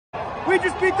We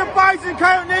just beat the Bison,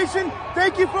 Coyote Nation.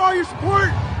 Thank you for all your support.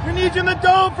 We need you in the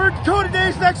Dome for Dakota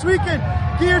Days next weekend.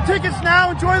 Get your tickets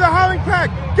now. Enjoy the Howling Pack.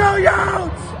 Go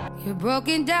Yotes! You're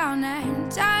broken down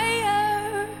and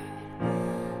tired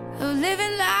of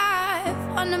living life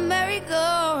on the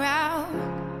merry-go-round,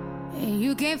 and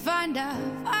you can't find a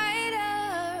fighter.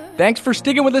 Thanks for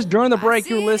sticking with us during the break.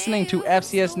 You're listening to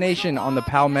FCS Nation on the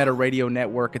Palmetto Radio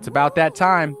Network. It's about that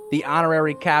time. The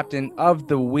honorary captain of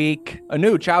the week, a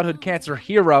new childhood cancer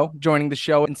hero, joining the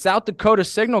show in South Dakota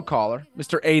signal caller,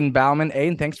 Mr. Aidan Bouman.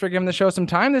 Aidan, thanks for giving the show some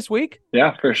time this week.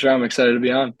 Yeah, for sure. I'm excited to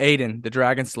be on. Aidan, the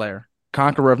Dragon Slayer,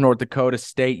 conqueror of North Dakota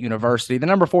State University, the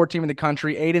number 4 team in the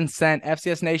country. Aidan sent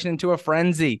FCS Nation into a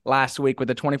frenzy last week with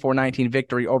a 24-19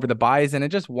 victory over the Bison, and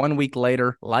just 1 week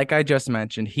later, like I just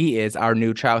mentioned, he is our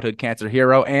new childhood cancer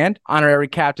hero and honorary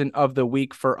captain of the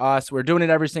week for us. We're doing it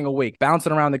every single week,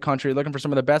 bouncing around the country, looking for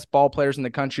some of the best ball players in the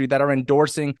country that are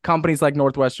endorsing companies like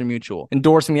Northwestern Mutual,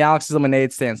 endorsing the Alex's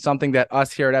Lemonade Stand, something that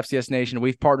us here at FCS Nation,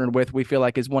 we've partnered with, we feel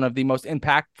like is one of the most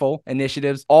impactful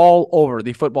initiatives all over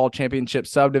the football championship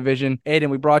subdivision.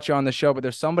 Aidan, we brought you on the show, but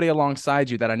there's somebody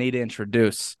alongside you that I need to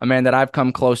introduce. A man that I've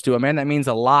come close to, a man that means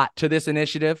a lot to this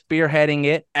initiative, spearheading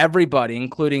it. Everybody,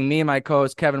 including me and my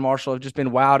co-host Kevin Marshall, have just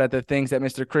been wowed at the things that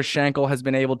Mr. Chris Schenkel has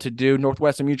been able to do.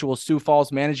 Northwestern Mutual Sioux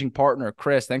Falls managing partner.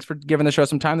 Chris, thanks for giving the show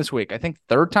some time this week. I think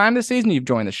third time this season you've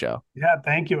joined the show. Yeah,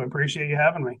 thank you. I appreciate you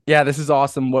having me. Yeah, this is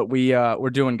awesome what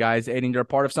we're doing, guys. Aidan, you're a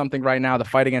part of something right now. The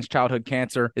fight against childhood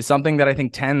cancer is something that I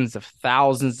think tens of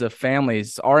thousands of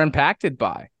families are impacted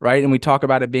by, right? And we talk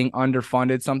about it being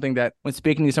underfunded, something that when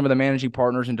speaking to some of the managing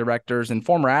partners and directors and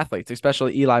former athletes,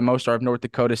 especially Eli Mostar of North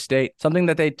Dakota State, something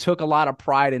that they took a lot of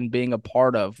pride in being a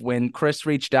part of. When Chris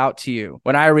reached out to you,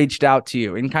 when I reached out to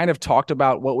you and kind of talked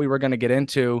about what we were going to get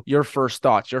into, your first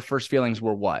thoughts, your first feelings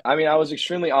were what? I mean, I was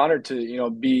extremely honored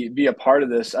to, be a part of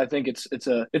this. I think it's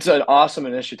an awesome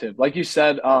initiative. Like you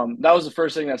said, that was the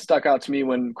first thing that stuck out to me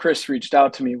when Chris reached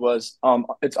out to me was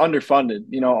it's underfunded.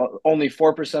 Only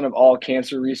 4% of all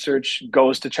cancer research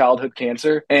goes to childhood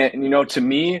cancer. And, to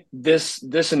me, this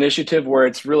initiative where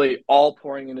it's really all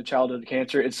pouring into childhood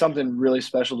cancer, it's something really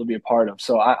special to be a part of.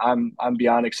 So I'm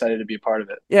beyond excited to be a part of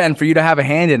it. Yeah. And for you to have a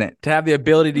hand in it, to have the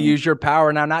ability to use your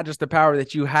power now, not just the power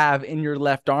that you have in your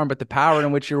left arm, but the power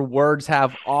in which your words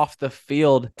have off the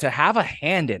field, to have a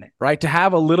hand in it, right? To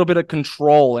have a little bit of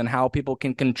control in how people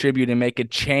can contribute and make a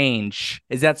change.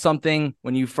 Is that something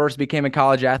when you first became a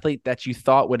college athlete that you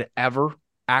thought would ever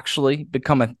actually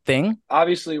become a thing?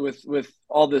 Obviously with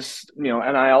all this,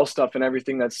 NIL stuff and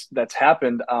everything that's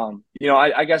happened,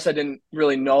 I guess I didn't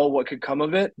really know what could come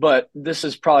of it, but this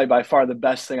is probably by far the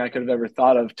best thing I could have ever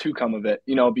thought of to come of it,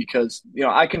 because,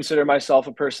 I consider myself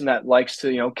a person that likes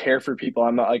to, care for people.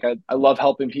 I'm not like, I love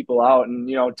helping people out,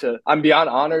 and, I'm beyond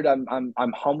honored. I'm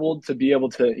humbled to be able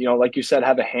to, like you said,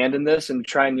 have a hand in this and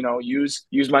try and,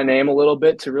 use my name a little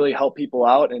bit to really help people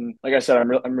out. And like I said,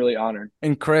 I'm really honored.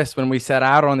 And Chris, when we set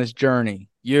out on this journey,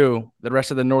 you, the rest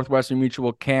of the Northwestern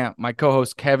Mutual camp, my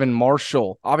co-host Kevin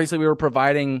Marshall, obviously we were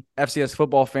providing FCS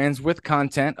football fans with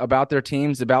content about their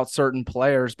teams, about certain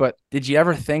players, but did you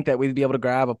ever think that we'd be able to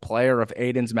grab a player of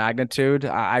Aidan's magnitude?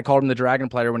 I called him the Dragon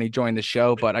player when he joined the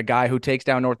show, but a guy who takes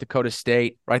down North Dakota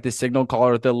State, right? The signal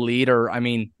caller, the leader. I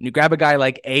mean, you grab a guy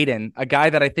like Aidan, a guy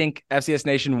that I think FCS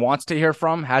Nation wants to hear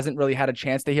from, hasn't really had a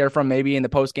chance to hear from maybe in the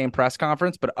post-game press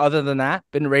conference, but other than that,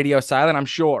 been radio silent. I'm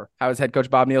sure how his head coach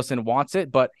Bob Nielsen wants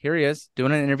it, but here he is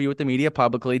doing an interview with the media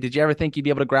publicly. Did you ever think you'd be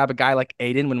able to grab a guy like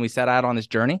Aidan when we set out on this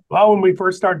journey? Well, when we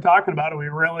first started talking about it, we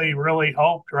really, really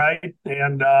hoped, right?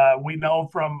 And we know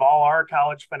from all our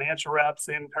college financial reps,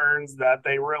 interns, that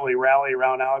they really rally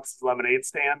around Alex's Lemonade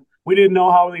Stand. We didn't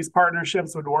know how these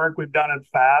partnerships would work. We've done it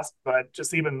fast, but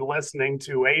just even listening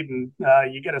to Aidan,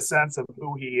 you get a sense of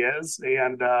who he is.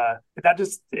 And that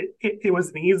just,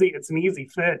 it's an easy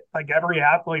fit. Like every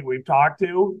athlete we've talked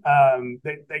to,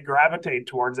 they gravitate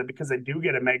towards it because they do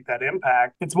get to make that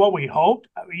impact. It's what we hoped.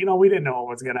 We didn't know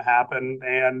what was going to happen.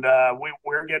 And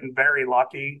we're getting very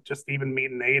lucky just even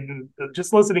meeting Aidan,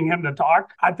 just listening to him to talk.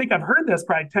 I think I've heard this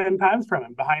probably 10 times from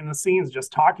him behind the scenes,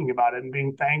 just talking about it and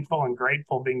being thankful and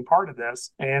grateful being part of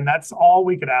this. And that's all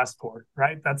we could ask for,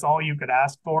 right? That's all you could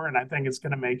ask for. And I think it's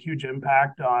going to make huge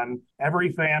impact on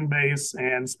every fan base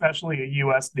and especially at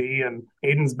USD. And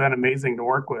Aidan's been amazing to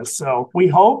work with. So we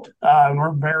hoped, and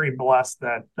we're very blessed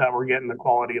that we're getting the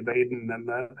quality of Aidan and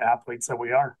the athletes that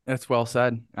we are. That's well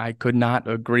said. I could not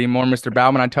agree more, Mr.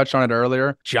 Bouman. I touched on it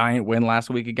earlier. Giant win last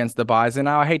week against the Bison.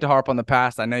 Now, I hate to harp on the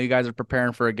past. I know you guys are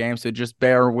preparing for a game, so just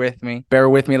bear with me. Bear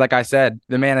with me. Like I said,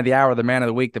 the man of the hour, the man of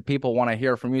the week, the people want to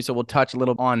hear from you. you, so we'll touch a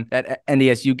little on that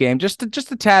NDSU game just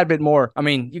a tad bit more. I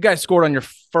mean, you guys scored on your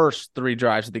first 3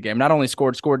 drives of the game. Not only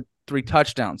scored 3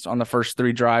 touchdowns on the first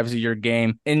 3 drives of your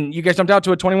game. And you guys jumped out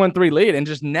to a 21-3 lead and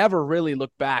just never really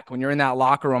looked back. When you're in that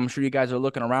locker room, I'm sure you guys are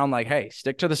looking around like, hey,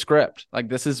 stick to the script. Like,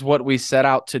 this is what we set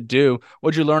out to do.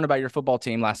 What'd you learn about your football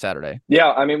team last Saturday?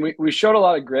 Yeah, I mean, we showed a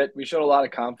lot of grit. We showed a lot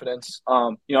of confidence.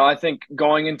 I think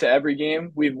going into every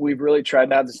game, we've really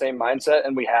tried to have the same mindset,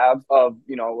 and we have of,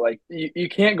 like you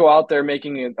can't go out there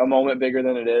making a moment bigger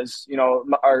than it is.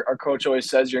 Our coach always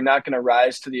says you're not going to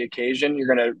rise to the occasion. You're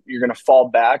gonna fall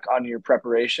back on your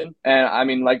preparation. And I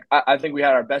mean, like, I think we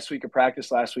had our best week of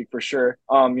practice last week for sure.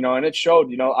 And it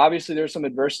showed. Obviously there's some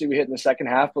adversity we hit in the second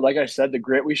half, but like I said, the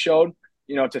grit we showed,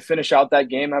 to finish out that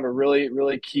game, have a really,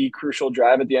 really key, crucial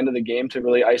drive at the end of the game to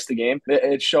really ice the game.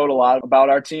 It showed a lot about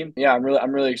our team. Yeah, I'm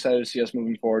really excited to see us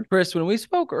moving forward. Chris, when we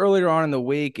spoke earlier on in the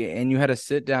week and you had a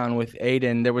sit down with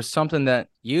Aidan, there was something that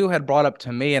you had brought up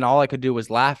to me and all I could do was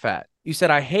laugh at. You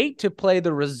said, I hate to play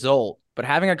the result, but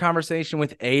having a conversation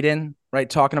with Aidan, right,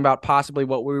 talking about possibly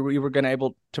what we were going to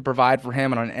able to provide for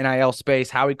him on an NIL space,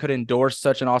 how he could endorse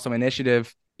such an awesome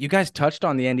initiative. You guys touched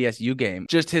on the NDSU game,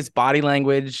 just his body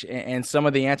language and some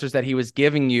of the answers that he was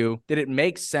giving you. Did it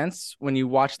make sense when you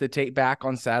watched the tape back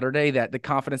on Saturday that the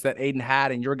confidence that Aidan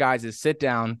had in your guys' sit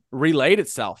down relayed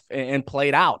itself and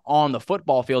played out on the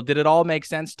football field? Did it all make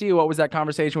sense to you? What was that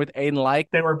conversation with Aidan like?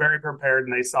 They were very prepared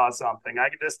and they saw something. I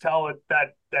could just tell it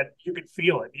that you could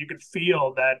feel it. You could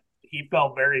feel that he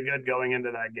felt very good going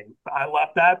into that game. I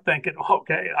left that thinking,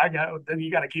 okay, then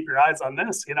you got to keep your eyes on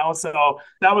this, So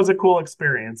that was a cool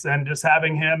experience, and just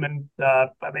having him, and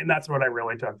that's what I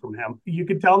really took from him. You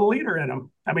could tell the leader in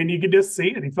him. I mean, you could just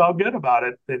see it. He felt good about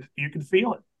it. You could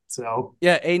feel it. So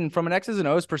yeah, Aidan, from an X's and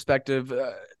O's perspective,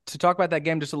 to talk about that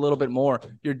game just a little bit more,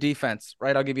 your defense,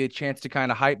 right? I'll give you a chance to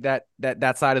kind of hype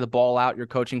that side of the ball out, your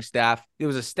coaching staff. There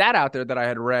was a stat out there that I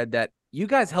had read that you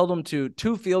guys held them to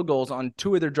 2 field goals on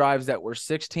 2 of their drives that were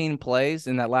 16 plays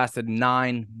and that lasted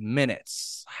 9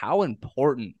 minutes. How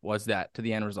important was that to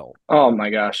the end result? Oh my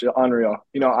gosh, unreal.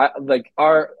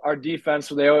 Our defense,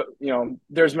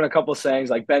 there's been a couple of sayings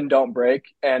like bend, don't break,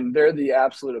 and they're the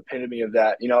absolute epitome of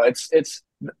that.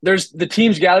 There's the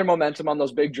teams gather momentum on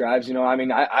those big drives.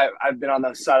 I've been on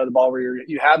the side of the ball where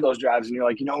you have those drives and you're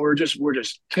like, we're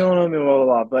just killing them and blah,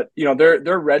 blah, blah. But,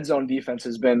 their red zone defense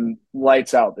has been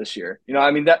lights out this year.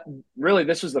 That really,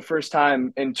 this was the first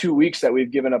time in 2 weeks that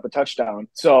we've given up a touchdown.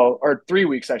 Or 3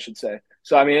 weeks, I should say.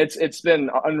 So, I mean, it's been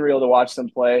unreal to watch them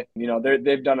play.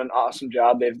 They've done an awesome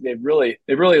job. They've really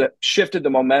shifted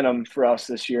the momentum for us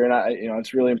this year. And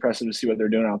it's really impressive to see what they're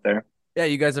doing out there. Yeah,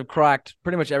 you guys have cracked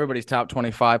pretty much everybody's top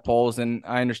 25 polls, and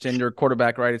I understand you're a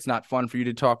quarterback, right? It's not fun for you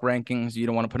to talk rankings. You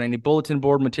don't want to put any bulletin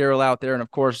board material out there. And, of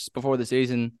course, before the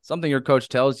season, something your coach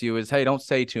tells you is, hey, don't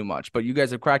say too much. But you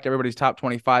guys have cracked everybody's top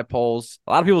 25 polls.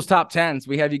 A lot of people's top 10s.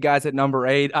 We have you guys at number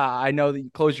 8. I know that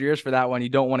you close your ears for that one. You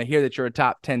don't want to hear that you're a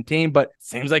top 10 team, but it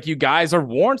seems like you guys are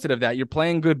warranted of that. You're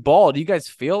playing good ball. Do you guys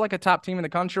feel like a top team in the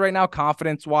country right now,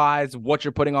 confidence-wise, what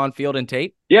you're putting on field and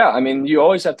tape? Yeah, I mean, you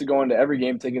always have to go into every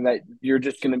game thinking that you're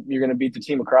gonna beat the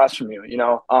team across from you.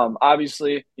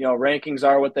 Obviously, rankings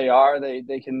are what they are.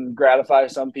 They can gratify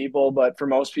some people, but for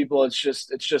most people, it's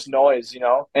just noise.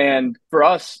 And for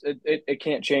us, it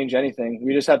can't change anything.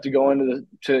 We just have to go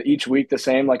into each week the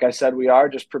same. Like I said, we are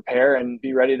just prepare and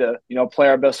be ready to play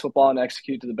our best football and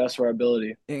execute to the best of our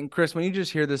ability. And Chris, when you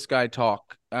just hear this guy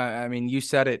talk, I mean, you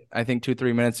said it, I think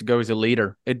 2-3 minutes ago, he's a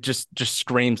leader. It just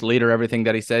screams leader, everything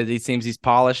that he says. He seems he's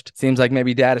polished. Seems like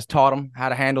maybe dad has taught him how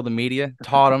to handle the media,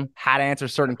 taught him how to answer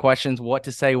certain questions, what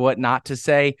to say, what not to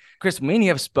say. Chris, me and you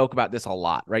have spoke about this a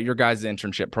lot, right? Your guys'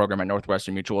 internship program at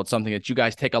Northwestern Mutual. It's something that you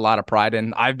guys take a lot of pride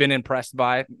in. I've been impressed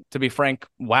by it. To be frank,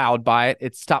 wowed by it.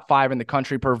 It's top 5 in the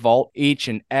country per vault each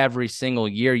and every single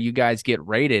year. You guys get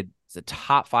rated. It's a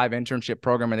top 5 internship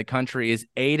program in the country. Is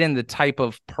Aidan the type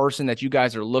of person that you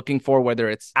guys are looking for, whether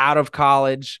it's out of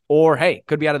college or, hey,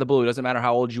 could be out of the blue? It doesn't matter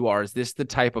how old you are. Is this the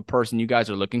type of person you guys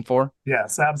are looking for?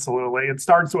 Yes, absolutely. It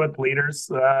starts with leaders.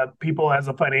 People, as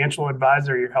a financial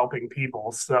advisor, you're helping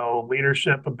people. So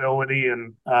leadership ability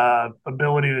and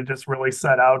ability to just really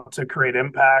set out to create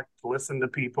impact, listen to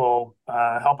people,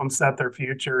 help them set their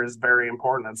future is very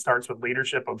important. It starts with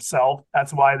leadership of self.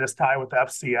 That's why this tie with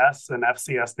FCS and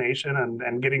FCS Nation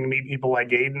and getting to meet people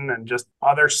like Aidan and just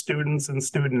other students and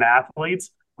student athletes.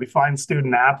 We find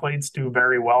student athletes do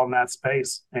very well in that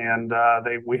space, and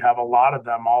we have a lot of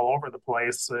them all over the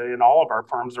place in all of our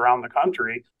firms around the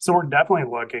country. So we're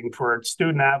definitely looking for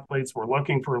student athletes. We're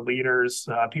looking for leaders,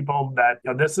 people that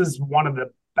this is one of the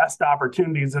best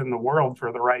opportunities in the world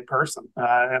for the right person.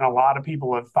 And a lot of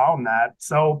people have found that.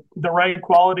 So the right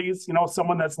qualities,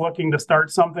 someone that's looking to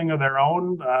start something of their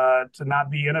own, to not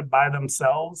be in it by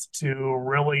themselves, to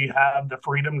really have the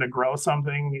freedom to grow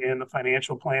something in the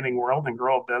financial planning world and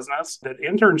grow a business. That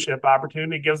internship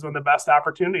opportunity gives them the best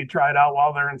opportunity to try it out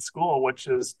while they're in school, which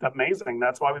is amazing.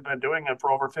 That's why we've been doing it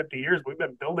for over 50 years. We've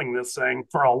been building this thing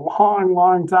for a long,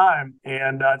 long time.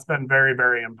 And it's been very,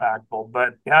 very impactful.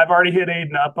 But yeah, I've already hit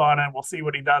Aidan up on it. We'll see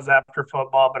what he does after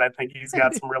football, but I think he's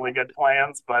got some really good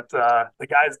plans. But the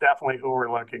guy's definitely who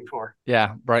we're looking for.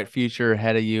 Yeah, bright future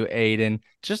ahead of you, Aidan.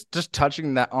 Just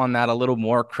touching on that a little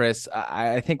more, Chris.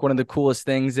 I think one of the coolest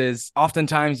things is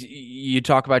oftentimes you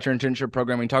talk about your internship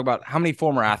program and you talk about how many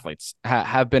former athletes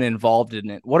have been involved in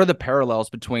it. What are the parallels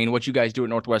between what you guys do at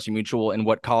Northwestern Mutual and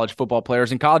what college football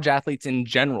players and college athletes in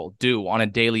general do on a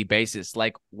daily basis?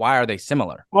 Like, why are they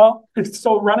similar? Well,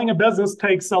 so running a business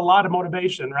takes a lot of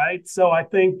motivation, right? So I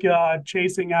think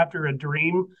chasing after a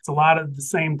dream, it's a lot of the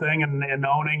same thing, and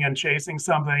owning and chasing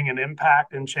something and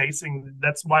impact and chasing.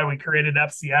 That's why we created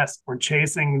FCS. We're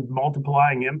chasing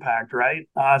multiplying impact, right?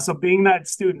 So being that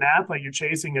student athlete, you're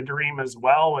chasing a dream as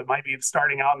well. It might be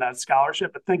starting out in that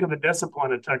scholarship, but think of the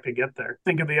discipline it took to get there.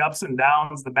 Think of the ups and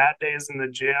downs, the bad days in the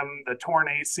gym, the torn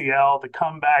ACL, the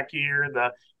comeback year,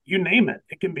 you name it.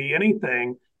 It can be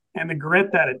anything. And the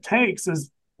grit that it takes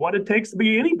is what it takes to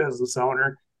be any business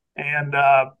owner. And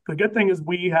the good thing is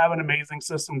we have an amazing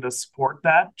system to support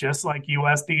that, just like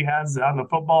USD has on the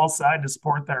football side to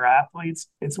support their athletes.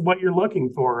 It's what you're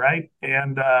looking for, right?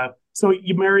 And so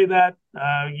you marry that,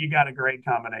 you got a great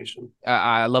combination.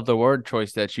 I love the word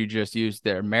choice that you just used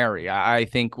there, marry. I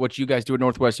think what you guys do at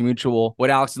Northwestern Mutual, what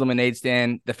Alex's Lemonade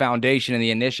Stand, the foundation and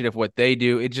the initiative, what they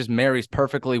do, it just marries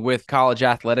perfectly with college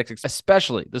athletics,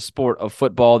 especially the sport of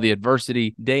football, the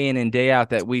adversity day in and day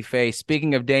out that we face.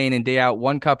 Speaking of day in and day out,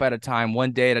 one cup at a time,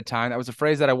 one day at a time, that was a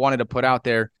phrase that I wanted to put out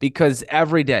there because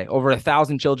every day, over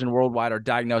 1,000 children worldwide are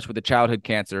diagnosed with a childhood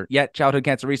cancer. Yet childhood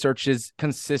cancer research is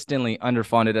consistently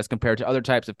underfunded as compared to other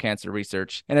types of cancer research.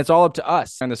 And it's all up to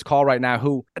us on this call right now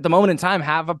who, at the moment in time,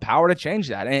 have a power to change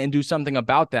that and do something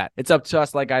about that. It's up to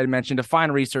us, like I mentioned, to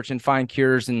find research and find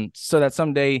cures, and so that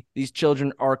someday these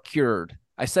children are cured.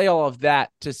 I say all of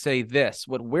that to say this: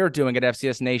 what we're doing at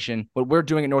FCS Nation, what we're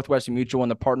doing at Northwestern Mutual in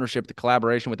the partnership, the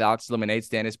collaboration with Alex's Lemonade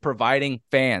Stand, is providing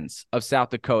fans of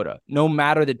South Dakota, no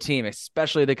matter the team,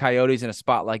 especially the Coyotes in a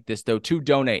spot like this, though, to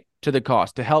donate to the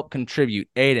cause, to help contribute.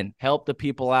 Aidan, help the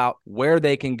people out where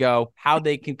they can go, how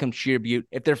they can contribute.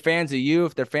 If they're fans of you,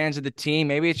 if they're fans of the team,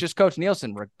 maybe it's just Coach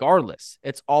Nielsen. Regardless,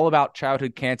 it's all about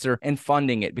childhood cancer and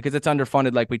funding it because it's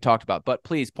underfunded like we talked about. But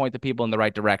please point the people in the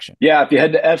right direction. Yeah, if you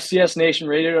head to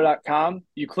fcsnationradio.com,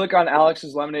 you click on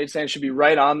Alex's Lemonade Stand, it should be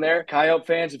right on there. Coyote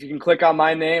fans, if you can click on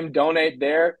my name, donate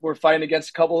there. We're fighting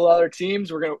against a couple of other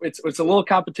teams. It's a little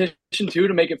competition too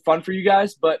to make it fun for you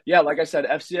guys. But yeah, like I said,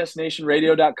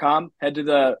 fcsnationradio.com. Head to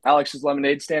the Alex's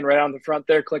Lemonade Stand right on the front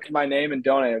there, click my name and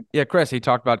donate. Yeah, Chris, he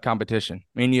talked about competition.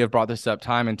 I mean, you have brought this up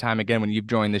time and time again when you've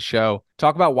joined the show.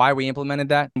 Talk about why we implemented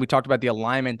that. We talked about the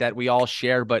alignment that we all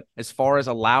share, but as far as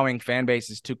allowing fan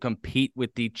bases to compete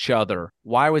with each other,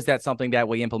 why was that something that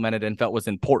we implemented and felt was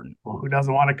important? Well, who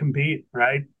doesn't want to compete,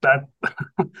 right?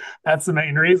 That's the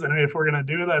main reason. If we're going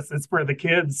to do this, it's for the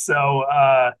kids. So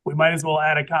we might as well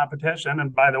add a competition.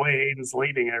 And by the way, Aidan's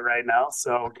leading it right now.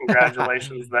 So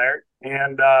congratulations there.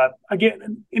 And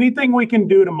again, anything we can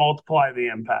do to multiply the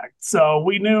impact. So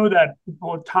we knew that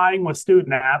tying with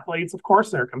student athletes, of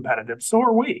course, they're competitive. So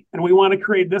are we. And we want to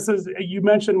create, this is, you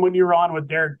mentioned when you were on with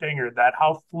Derek Dinger, that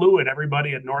how fluid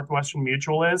everybody at Northwestern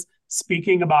Mutual is.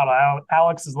 Speaking about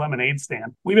Alex's Lemonade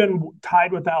Stand, we've been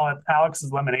tied with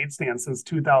Alex's Lemonade Stand since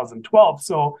 2012.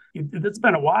 So it's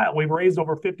been a while. We've raised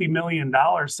over $50 million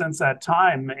since that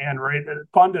time and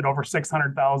funded over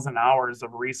 600,000 hours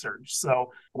of research.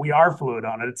 So we are fluid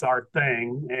on it. It's our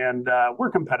thing. And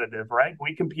we're competitive, right?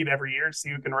 We compete every year to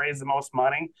see who can raise the most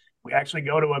money. We actually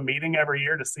go to a meeting every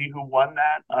year to see who won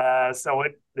that. So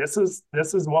this is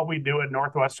what we do at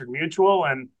Northwestern Mutual,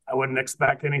 and I wouldn't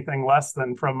expect anything less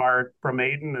than from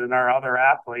Aidan and our other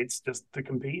athletes just to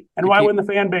compete. And why wouldn't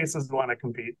the fan bases want to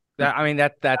compete?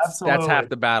 That's half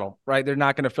the battle, right? They're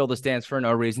not going to fill the stands for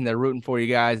no reason. They're rooting for you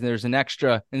guys, and there's an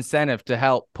extra incentive to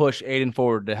help push Aidan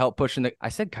forward, to help push I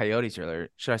said Coyotes earlier.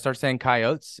 Should I start saying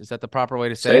Coyotes? Is that the proper way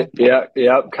to say it?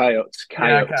 Yeah, Coyotes.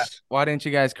 Yeah, okay. Why didn't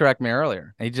you guys correct me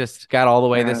earlier? He just got all the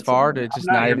way this far to just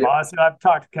not your boss. You have to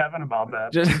talk to Kevin about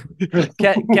that. Just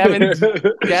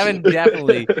Kevin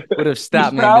definitely would have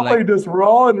stopped me. He's probably just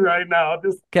rolling right now.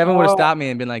 Kevin would have stopped me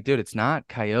and been like, "Dude, it's not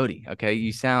coyote. Okay,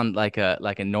 you sound like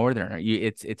a northerner.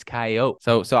 It's coyote."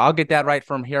 So I'll get that right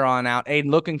from here on out.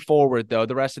 Aidan, looking forward though,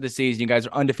 the rest of the season, you guys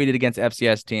are undefeated against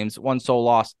FCS teams. One sole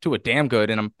loss to a damn good,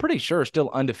 and I'm pretty sure still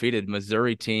undefeated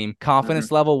Missouri team.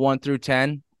 Confidence level 1 through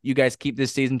 10. You guys keep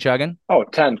this season chugging? Oh,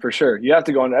 10 for sure. You have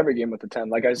to go into every game with a 10.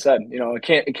 Like I said,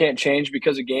 it can't change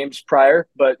because of games prior,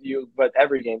 but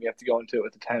every game you have to go into it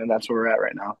with a 10, and that's where we're at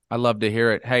right now. I love to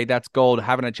hear it. Hey, that's gold.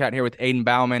 Having a chat here with Aidan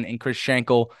Bouman and Chris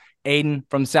Schenkel. Aidan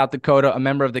from South Dakota, a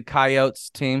member of the Coyotes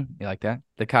team. You like that?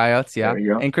 The Coyotes, yeah.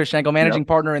 And Chris Schenkel, managing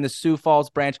partner in the Sioux Falls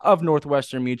branch of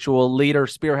Northwestern Mutual, leader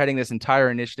spearheading this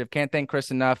entire initiative. Can't thank Chris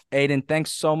enough. Aidan,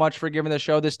 thanks so much for giving the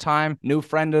show this time. New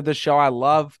friend of the show. I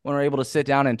love when we're able to sit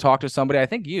down and talk to somebody. I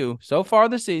think you, so far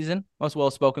this season, most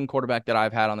well-spoken quarterback that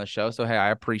I've had on the show. So, hey, I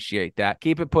appreciate that.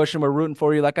 Keep it pushing. We're rooting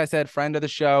for you. Like I said, friend of the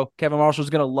show. Kevin Marshall's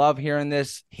going to love hearing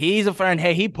this. He's a friend.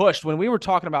 Hey, he pushed. When we were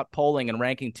talking about polling and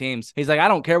ranking teams, he's like, I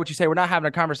don't care what you say. We're not having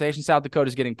a conversation. South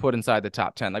Dakota's getting put inside the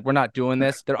top 10. Like, we're not doing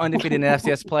this. They're undefeated in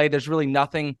FCS play. There's really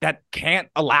nothing that can't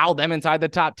allow them inside the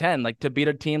top 10, like to beat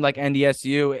a team like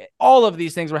NDSU. All of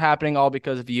these things were happening all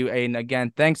because of you, Aidan.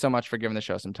 Again, thanks so much for giving the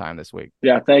show some time this week.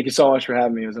 Yeah, thank you so much for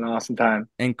having me. It was an awesome time.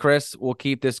 And Chris, we'll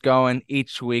keep this going.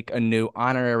 Each week, a new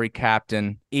honorary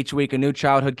captain. Each week, a new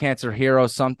childhood cancer hero,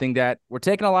 something that we're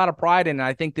taking a lot of pride in. And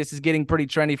I think this is getting pretty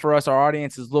trendy for us. Our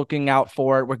audience is looking out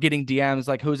for it. We're getting DMs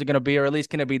like, who's it going to be? Or at least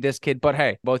can it be this kid? But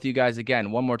hey, both of you guys,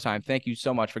 again, one more time, thank you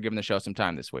so much for giving the show some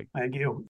time this week. Thank you.